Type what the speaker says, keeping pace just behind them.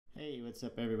Hey, what's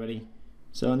up everybody?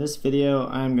 So in this video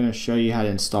I'm going to show you how to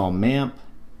install Mamp.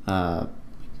 I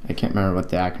can't remember what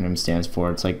the acronym stands for.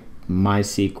 It's like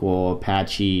MySQL,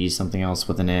 Apache, something else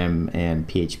with an M, and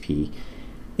PHP.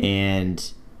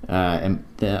 And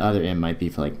the other M might be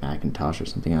for like Macintosh or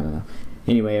something, I don't know.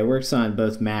 Anyway, it works on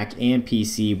both Mac and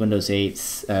PC, Windows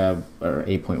 8 or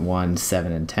 8.1,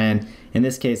 7, and 10. In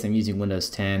this case, I'm using Windows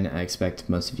 10. I expect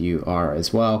most of you are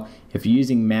as well. If you're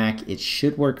using Mac, it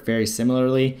should work very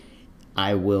similarly.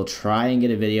 I will try and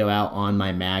get a video out on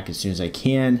my Mac as soon as I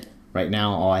can. Right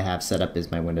now, all I have set up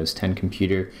is my Windows 10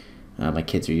 computer. My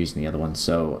kids are using the other one.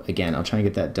 So again, I'll try and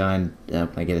get that done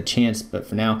when I get a chance. But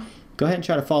for now, go ahead and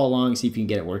try to follow along, see if you can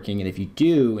get it working. And if you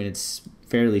do, and it's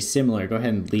fairly similar, go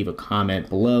ahead and leave a comment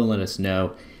below and let us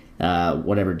know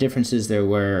whatever differences there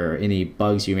were, or any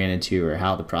bugs you ran into, or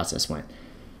how the process went.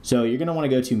 So you're going to want to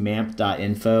go to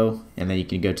mamp.info, and then you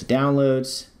can go to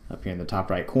downloads up here in the top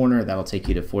right corner. That'll take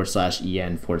you to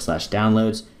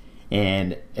 /en/downloads.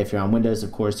 And if you're on Windows,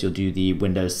 of course, you'll do the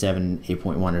Windows 7,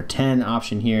 8.1, or 10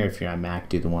 option here. If you're on Mac,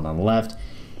 do the one on the left.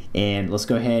 And let's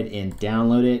go ahead and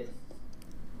download it.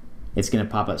 It's going to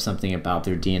pop up something about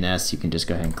their DNS. You can just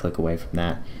go ahead and click away from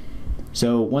that.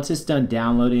 So once it's done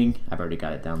downloading, I've already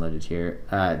got it downloaded here.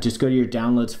 Just go to your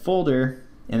downloads folder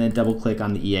and then double click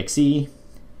on the exe.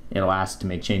 It'll ask to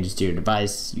make changes to your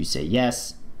device. You say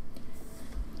yes.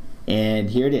 And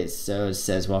here it is. So it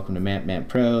says welcome to Mamp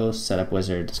Pro, setup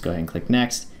wizard. Just go ahead and click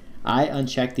next. I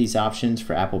unchecked these options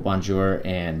for Apple Bonjour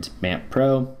and Mamp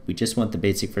Pro. We just want the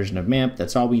basic version of Mamp.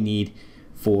 That's all we need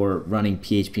for running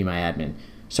Phpmyadmin.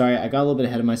 Sorry, I got a little bit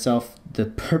ahead of myself. The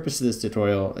purpose of this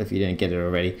tutorial, if you didn't get it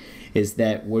already, is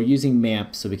that we're using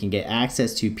Mamp so we can get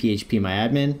access to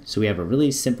Phpmyadmin. So we have a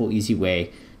really simple, easy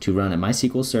way to run a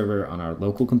MySQL server on our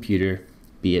local computer,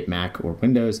 be it Mac or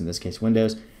Windows, in this case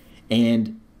Windows,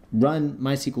 and run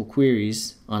MySQL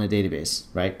queries on a database,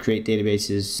 right? Create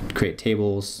databases, create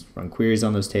tables, run queries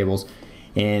on those tables.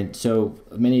 And so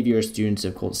many of you are students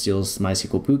of Colt Steele's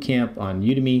MySQL Bootcamp on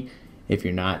Udemy. If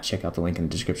you're not, check out the link in the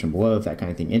description below if that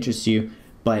kind of thing interests you.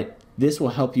 But this will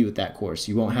help you with that course.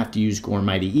 You won't have to use Gorm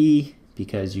IDE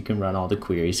because you can run all the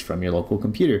queries from your local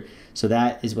computer. So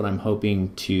that is what I'm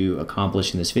hoping to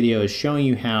accomplish in this video, is showing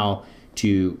you how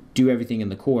to do everything in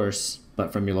the course,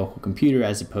 but from your local computer,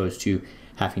 as opposed to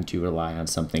having to rely on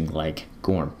something like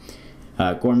Gorm.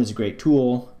 Gorm is a great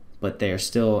tool, but they are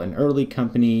still an early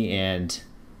company, and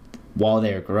while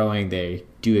they're growing, they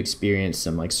do experience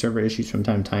some like server issues from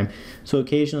time to time. So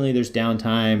occasionally there's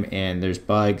downtime and there's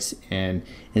bugs, and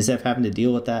instead of having to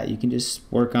deal with that, you can just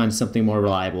work on something more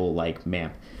reliable like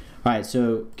Mamp. All right,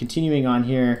 so continuing on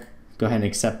here, go ahead and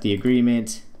accept the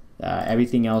agreement.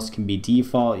 Everything else can be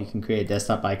default. You can create a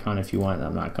desktop icon if you want.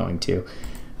 I'm not going to.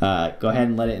 Go ahead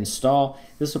and let it install.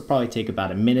 This will probably take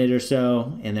about a minute or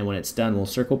so, and then when it's done, we'll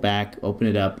circle back, open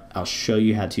it up. I'll show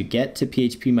you how to get to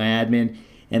Phpmyadmin,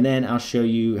 and then I'll show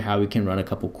you how we can run a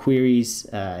couple queries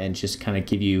and just kind of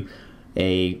give you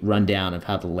a rundown of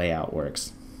how the layout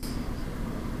works.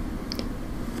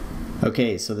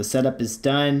 Okay, so the setup is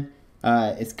done.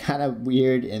 It's kind of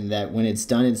weird in that when it's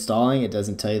done installing, it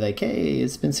doesn't tell you like, hey,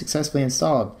 it's been successfully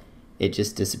installed. It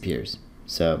just disappears.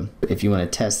 So if you want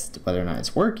to test whether or not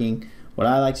it's working, what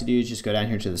I like to do is just go down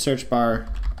here to the search bar,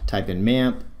 type in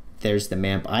Mamp. There's the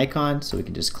Mamp icon, so we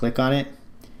can just click on it,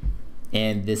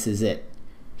 and this is it.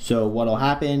 So what'll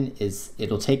happen is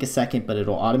it'll take a second, but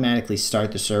it'll automatically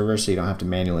start the server, so you don't have to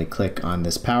manually click on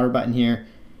this power button here.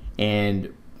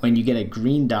 And when you get a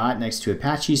green dot next to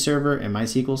Apache server and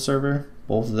MySQL server,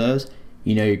 both of those,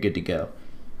 you know you're good to go.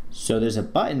 So there's a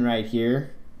button right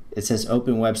here. It says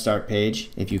Open Web Start Page.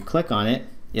 If you click on it,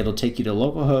 it'll take you to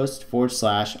localhost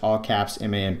 / all caps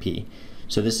MAMP.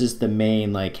 So this is the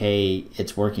main like, hey,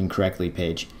 it's working correctly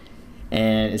page.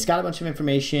 And it's got a bunch of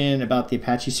information about the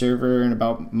Apache server and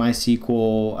about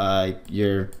MySQL,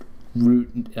 your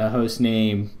root host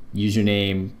name,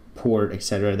 username, port,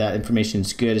 etc. That information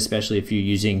is good, especially if you're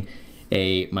using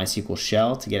a MySQL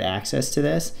shell to get access to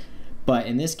this. But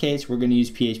in this case, we're going to use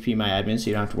Phpmyadmin, so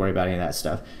you don't have to worry about any of that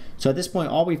stuff. So at this point,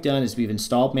 all we've done is we've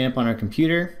installed Mamp on our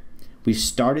computer. We've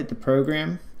started the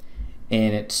program,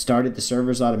 and it started the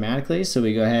servers automatically. So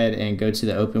we go ahead and go to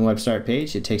the Open Web Start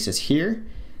page. It takes us here.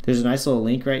 There's a nice little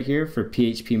link right here for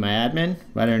Phpmyadmin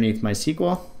right underneath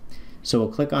MySQL. So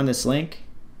we'll click on this link,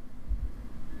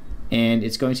 and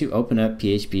it's going to open up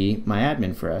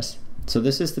Phpmyadmin for us. So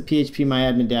this is the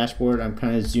Phpmyadmin dashboard. I'm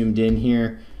kind of zoomed in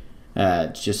here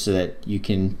just so that you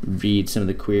can read some of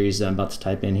the queries that I'm about to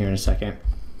type in here in a second.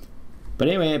 But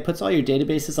anyway, it puts all your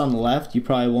databases on the left. You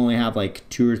probably will only have like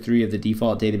 2 or 3 of the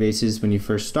default databases when you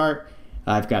first start.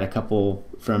 I've got a couple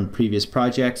from previous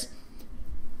projects.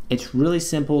 it's really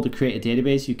simple to create a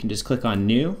database. You can just click on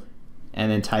new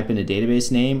and then type in a database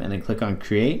name and then click on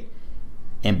create,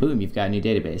 and boom, you've got a new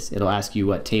database. It'll ask you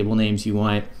what table names you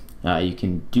want. You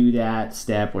can do that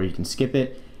step or you can skip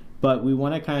it, but we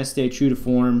want to kind of stay true to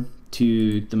form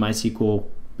to the MySQL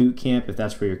bootcamp, if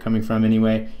that's where you're coming from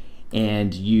anyway,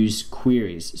 and use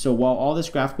queries. So while all this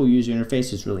graphical user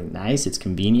interface is really nice, it's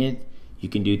convenient, you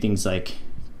can do things like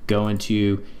go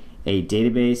into a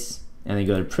database and then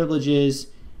go to privileges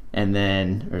and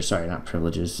then, or sorry, not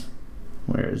privileges,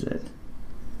 where is it?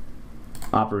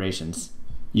 Operations.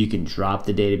 You can drop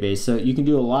the database. So you can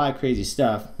do a lot of crazy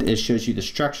stuff. It shows you the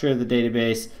structure of the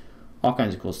database, all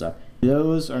kinds of cool stuff.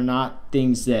 Those are not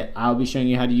things that I'll be showing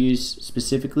you how to use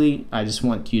specifically. I just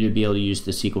want you to be able to use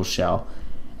the SQL shell.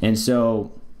 And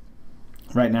so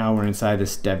right now we're inside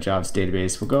this DevJobs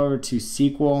database. We'll go over to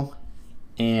SQL,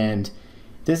 and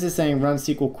this is saying run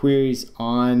SQL queries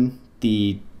on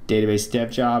the database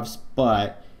DevJobs,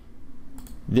 but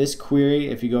this query,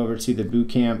 if you go over to the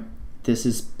bootcamp, this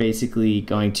is basically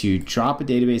going to drop a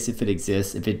database if it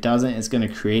exists. If it doesn't, it's going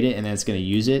to create it and then it's going to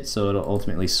use it, so it'll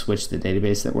ultimately switch the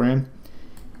database that we're in.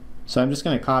 So I'm just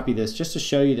going to copy this just to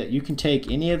show you that you can take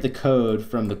any of the code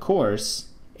from the course,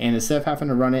 and instead of having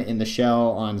to run it in the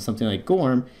shell on something like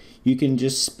Gorm, you can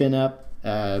just spin up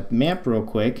Mamp real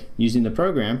quick using the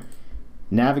program,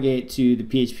 navigate to the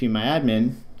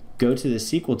Phpmyadmin, go to the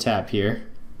SQL tab here,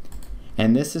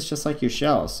 and this is just like your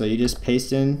shell. So you just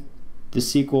paste in the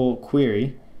SQL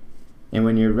query, and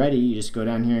when you're ready, you just go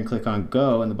down here and click on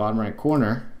go in the bottom right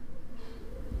corner.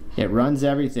 It runs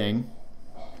everything,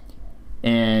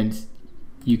 and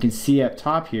you can see up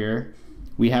top here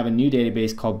we have a new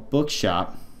database called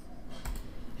Bookshop.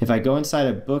 If I go inside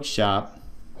of Bookshop,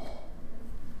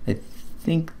 I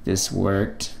think this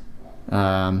worked.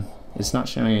 It's not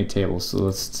showing any tables, so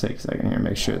let's take a second here and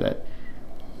make sure that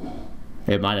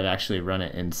it might have actually run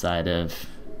it inside of.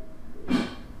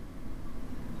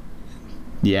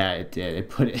 Yeah, it did. It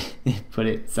put it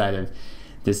inside of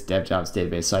this DevJobs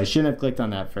database. So I shouldn't have clicked on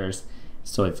that first.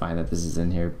 It's totally fine that this is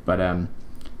in here. But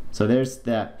so there's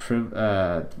that.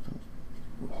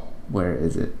 Where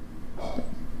is it?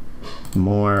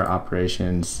 More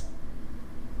operations.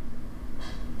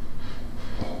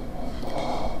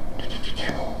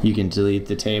 You can delete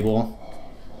the table.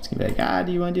 It's gonna be like,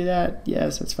 do you want to do that?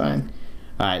 Yes, that's fine.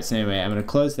 Alright, so anyway, I'm going to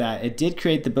close that. It did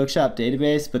create the Bookshop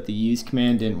database, but the use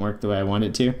command didn't work the way I wanted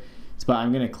it to. So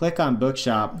I'm going to click on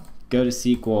Bookshop, go to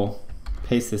SQL,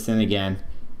 paste this in again,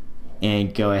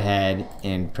 and go ahead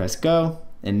and press go.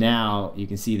 And now you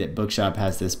can see that Bookshop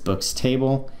has this books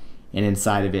table, and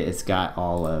inside of it, it's got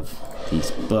all of these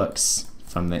books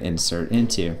from the insert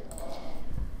into.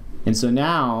 And so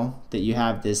now that you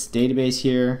have this database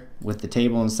here with the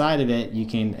table inside of it, you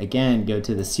can again go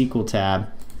to the SQL tab,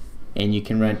 and you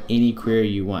can run any query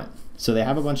you want. So they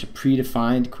have a bunch of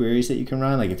predefined queries that you can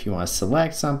run, like if you want to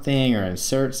select something or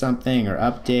insert something or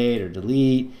update or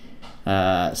delete,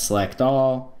 select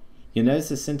all. You'll notice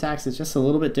the syntax is just a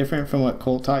little bit different from what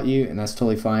Colt taught you, and that's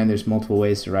totally fine. There's multiple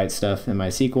ways to write stuff in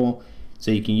MySQL,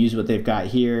 so you can use what they've got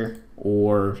here,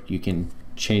 or you can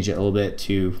change it a little bit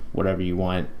to whatever you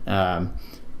want.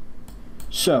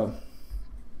 So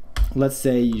let's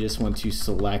say you just want to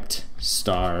select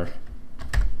star.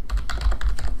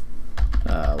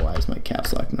 Why is my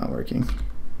caps lock not working?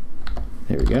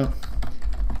 There we go.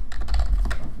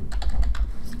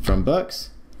 From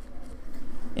books,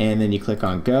 and then you click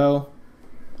on go,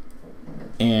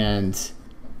 and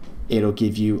it'll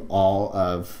give you all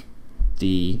of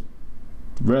the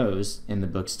rows in the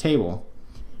books table,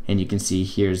 and you can see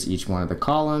here's each one of the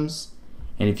columns.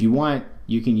 And if you want,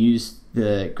 you can use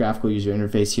the graphical user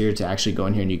interface here to actually go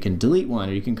in here and you can delete one,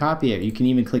 or you can copy it. You can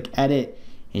even click edit,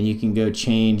 and you can go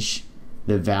change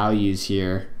the values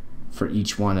here for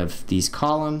each one of these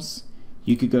columns.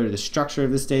 You could go to the structure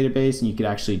of this database, and you could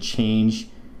actually change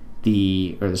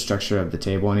the structure of the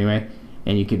table anyway,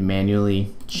 and you could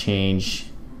manually change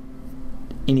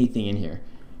anything in here.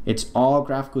 It's all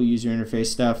graphical user interface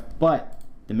stuff, but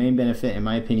the main benefit, in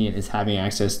my opinion, is having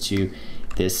access to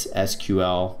this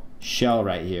SQL shell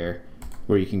right here,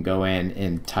 where you can go in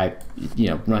and type,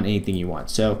 run anything you want.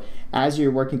 So as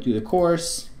you're working through the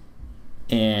course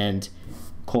and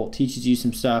Colt teaches you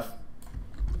some stuff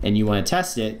and you want to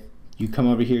test it, you come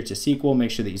over here to SQL,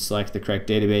 make sure that you select the correct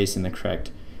database and the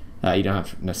correct, you don't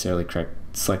have to necessarily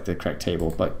select the correct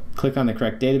table, but click on the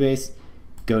correct database,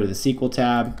 go to the SQL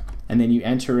tab, and then you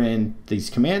enter in these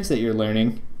commands that you're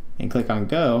learning and click on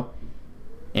go,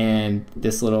 and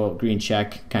this little green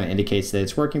check kind of indicates that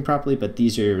it's working properly, but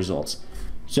these are your results.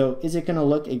 So is it going to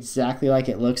look exactly like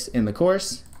it looks in the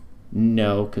course?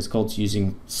 No, because Colt's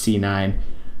using C9.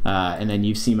 And then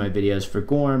you've seen my videos for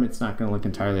Gorm. It's not going to look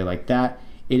entirely like that.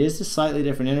 It is a slightly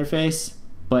different interface,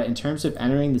 but in terms of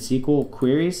entering the SQL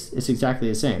queries, it's exactly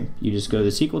the same. You just go to the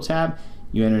SQL tab,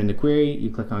 you enter in the query, you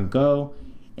click on Go,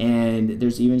 and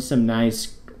there's even some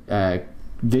nice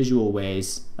visual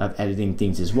ways of editing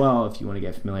things as well if you want to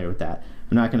get familiar with that.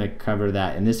 I'm not going to cover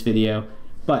that in this video,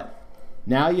 but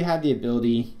now you have the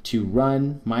ability to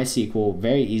run MySQL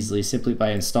very easily simply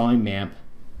by installing Mamp,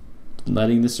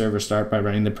 letting the server start by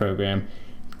running the program,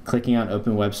 clicking on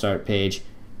Open Web Start page,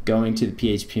 going to the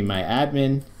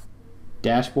Phpmyadmin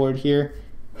Dashboard here.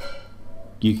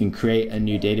 You can create a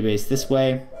new database this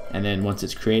way, and then once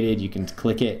it's created, you can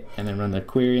click it and then run the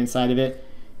query inside of it.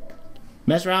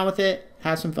 Mess around with it,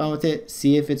 have some fun with it,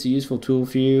 see if it's a useful tool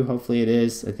for you. Hopefully it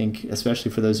is. I think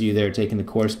especially for those of you that are taking the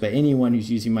course, but anyone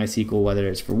who's using MySQL, whether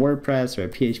it's for WordPress or a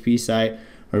PHP site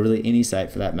or really any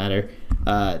site for that matter,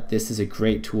 this is a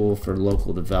great tool for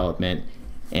local development,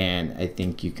 and I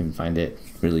think you can find it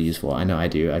really useful. I know I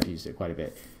do. I've used it quite a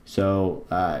bit. So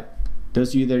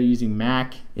those of you that are using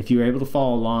Mac, if you were able to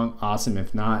follow along, awesome.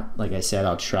 If not, like I said,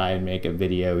 I'll try and make a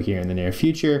video here in the near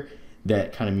future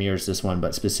that kind of mirrors this one,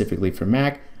 but specifically for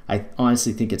Mac. I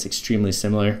honestly think it's extremely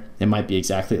similar. It might be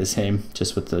exactly the same,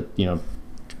 just with the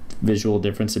visual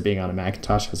difference of being on a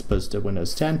Macintosh as opposed to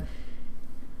Windows 10.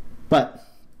 But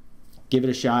give it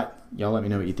a shot. Y'all let me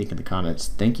know what you think in the comments.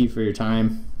 Thank you for your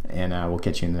time, and we'll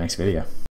catch you in the next video.